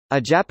A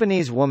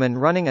Japanese woman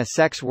running a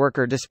sex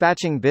worker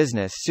dispatching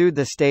business sued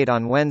the state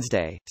on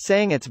Wednesday,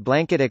 saying its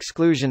blanket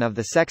exclusion of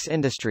the sex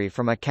industry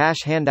from a cash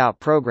handout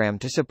program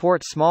to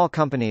support small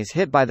companies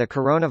hit by the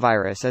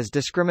coronavirus is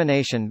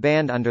discrimination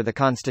banned under the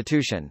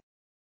Constitution.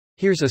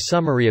 Here's a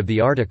summary of the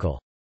article.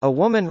 A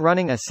woman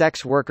running a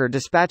sex worker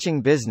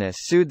dispatching business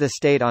sued the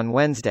state on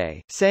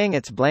Wednesday, saying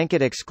its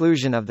blanket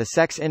exclusion of the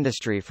sex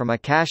industry from a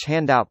cash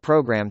handout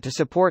program to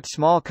support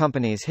small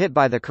companies hit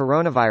by the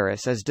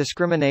coronavirus is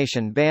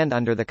discrimination banned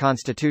under the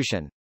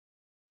Constitution.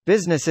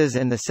 Businesses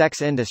in the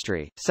sex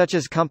industry, such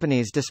as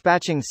companies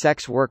dispatching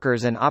sex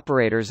workers and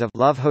operators of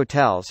love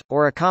hotels,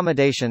 or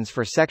accommodations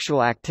for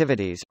sexual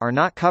activities, are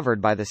not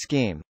covered by the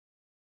scheme.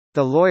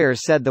 The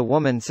lawyers said the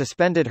woman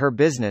suspended her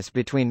business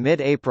between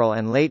mid-April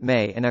and late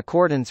May in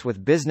accordance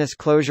with business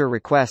closure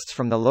requests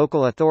from the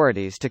local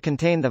authorities to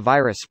contain the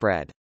virus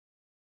spread.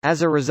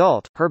 As a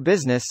result, her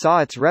business saw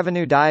its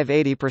revenue dive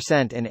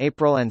 80% in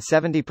April and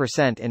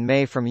 70% in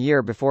May from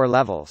year-before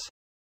levels.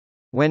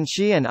 When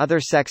she and other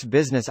sex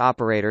business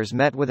operators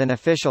met with an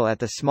official at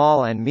the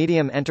Small and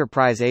Medium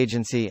Enterprise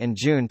Agency in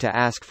June to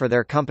ask for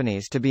their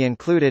companies to be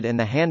included in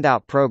the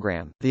handout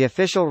program, the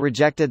official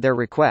rejected their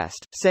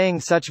request,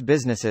 saying such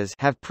businesses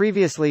have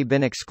previously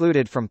been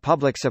excluded from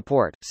public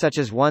support, such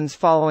as ones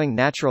following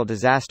natural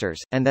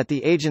disasters, and that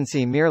the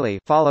agency merely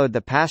followed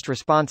the past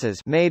responses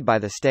made by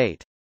the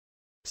state.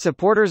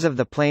 Supporters of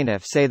the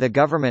plaintiff say the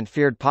government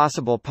feared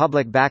possible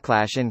public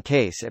backlash in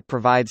case it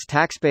provides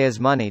taxpayers'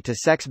 money to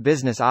sex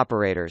business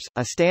operators,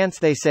 a stance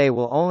they say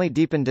will only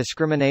deepen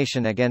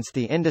discrimination against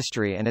the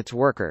industry and its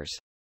workers.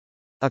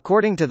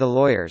 According to the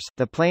lawyers,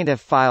 the plaintiff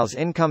files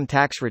income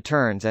tax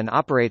returns and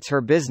operates her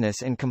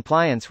business in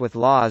compliance with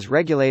laws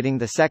regulating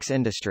the sex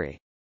industry.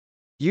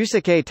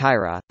 Yusuke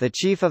Taira, the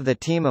chief of the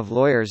team of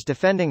lawyers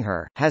defending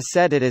her, has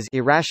said it is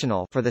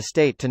irrational for the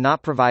state to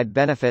not provide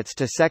benefits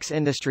to sex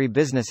industry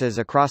businesses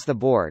across the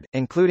board,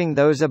 including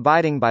those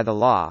abiding by the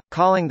law,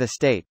 calling the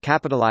state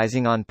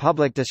capitalizing on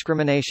public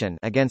discrimination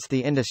against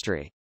the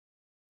industry.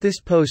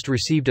 This post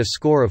received a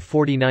score of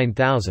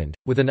 49,000,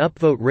 with an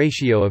upvote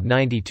ratio of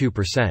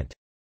 92%.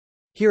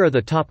 Here are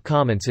the top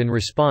comments in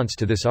response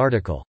to this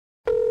article.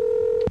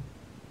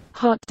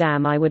 Hot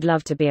damn, I would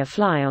love to be a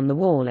fly on the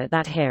wall at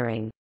that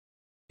hearing.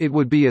 It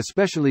would be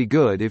especially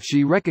good if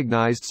she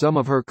recognized some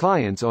of her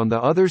clients on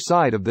the other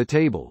side of the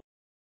table.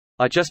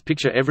 I just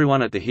picture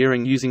everyone at the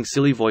hearing using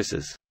silly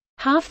voices.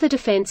 Half the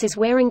defense is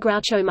wearing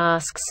Groucho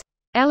masks.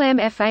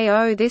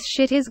 LMFAO, this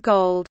shit is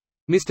gold.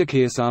 Mr.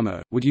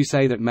 Kiyosamo, would you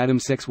say that Madam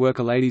Sex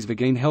Worker Ladies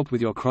Vagine helped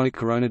with your chronic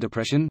corona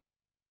depression?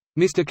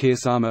 Mr.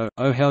 Kiyosamo,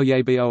 oh hell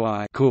yeah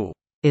boi, cool.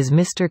 Is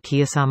Mr.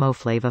 Kiyosamo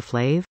Flava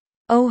Flav?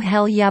 Oh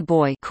hell yeah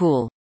boy,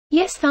 cool.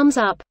 Yes, thumbs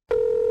up.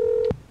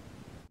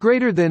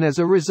 Greater than as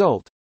a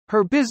result,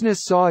 her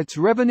business saw its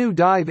revenue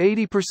dive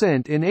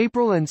 80% in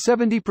April and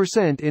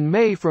 70% in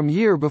May from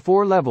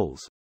year-before levels.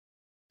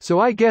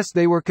 So I guess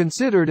they were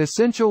considered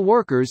essential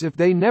workers if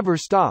they never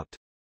stopped.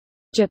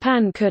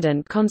 Japan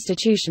couldn't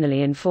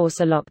constitutionally enforce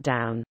a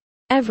lockdown.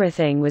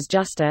 Everything was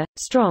just a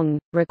strong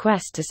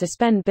request to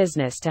suspend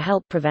business to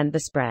help prevent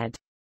the spread.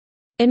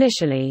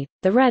 Initially,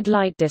 the red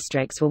light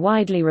districts were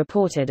widely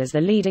reported as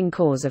the leading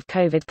cause of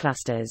COVID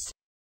clusters.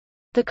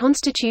 The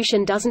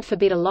Constitution doesn't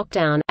forbid a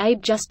lockdown,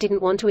 Abe just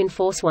didn't want to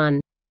enforce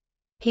one.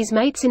 His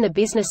mates in the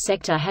business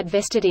sector had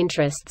vested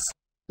interests.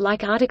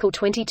 Like Article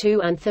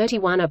 22 and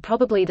 31 are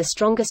probably the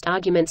strongest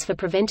arguments for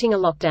preventing a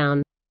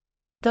lockdown.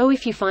 Though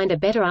if you find a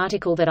better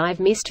article that I've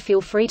missed, feel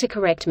free to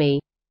correct me.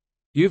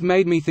 You've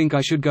made me think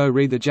I should go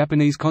read the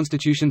Japanese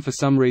Constitution for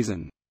some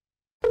reason.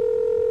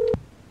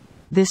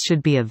 This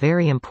should be a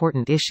very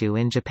important issue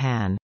in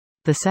Japan.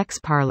 The sex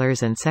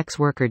parlors and sex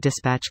worker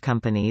dispatch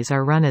companies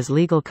are run as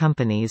legal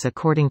companies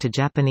according to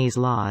Japanese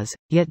laws,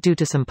 yet due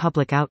to some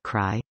public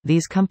outcry,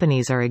 these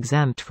companies are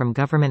exempt from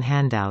government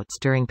handouts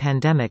during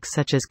pandemics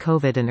such as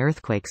COVID and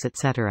earthquakes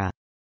etc.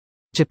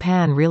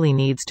 Japan really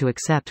needs to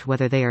accept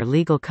whether they are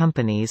legal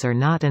companies or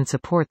not and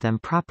support them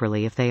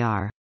properly if they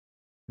are.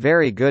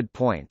 Very good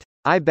point.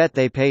 I bet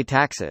they pay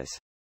taxes.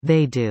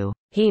 They do.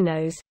 He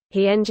knows.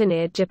 He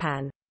engineered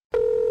Japan.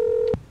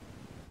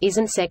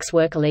 Isn't sex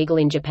work illegal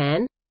in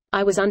Japan?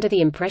 I was under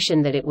the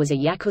impression that it was a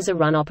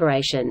Yakuza-run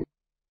operation.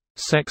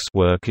 Sex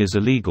work is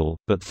illegal,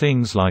 but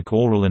things like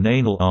oral and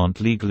anal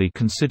aren't legally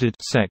considered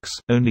sex,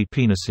 only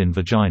penis in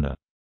vagina.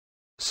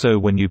 So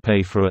when you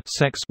pay for a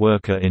sex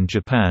worker in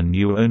Japan,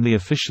 you are only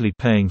officially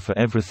paying for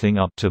everything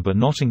up to but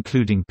not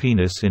including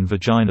penis in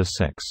vagina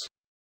sex.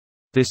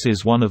 This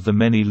is one of the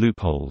many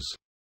loopholes.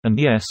 And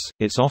yes,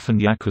 it's often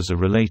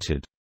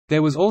Yakuza-related.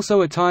 There was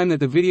also a time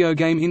that the video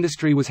game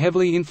industry was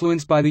heavily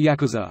influenced by the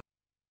Yakuza.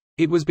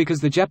 It was because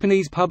the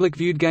Japanese public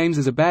viewed games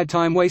as a bad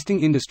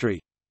time-wasting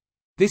industry.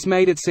 This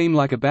made it seem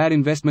like a bad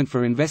investment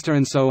for investor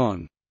and so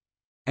on.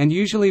 And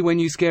usually when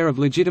you scare of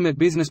legitimate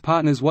business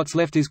partners, what's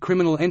left is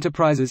criminal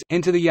enterprises.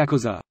 Enter the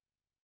Yakuza.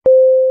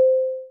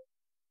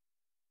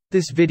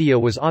 This video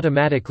was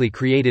automatically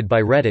created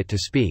by Reddit to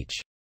speech.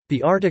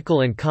 The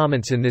article and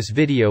comments in this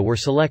video were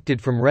selected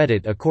from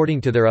Reddit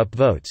according to their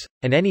upvotes,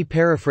 and any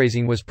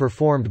paraphrasing was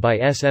performed by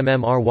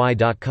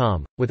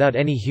smmry.com, without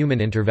any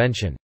human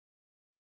intervention.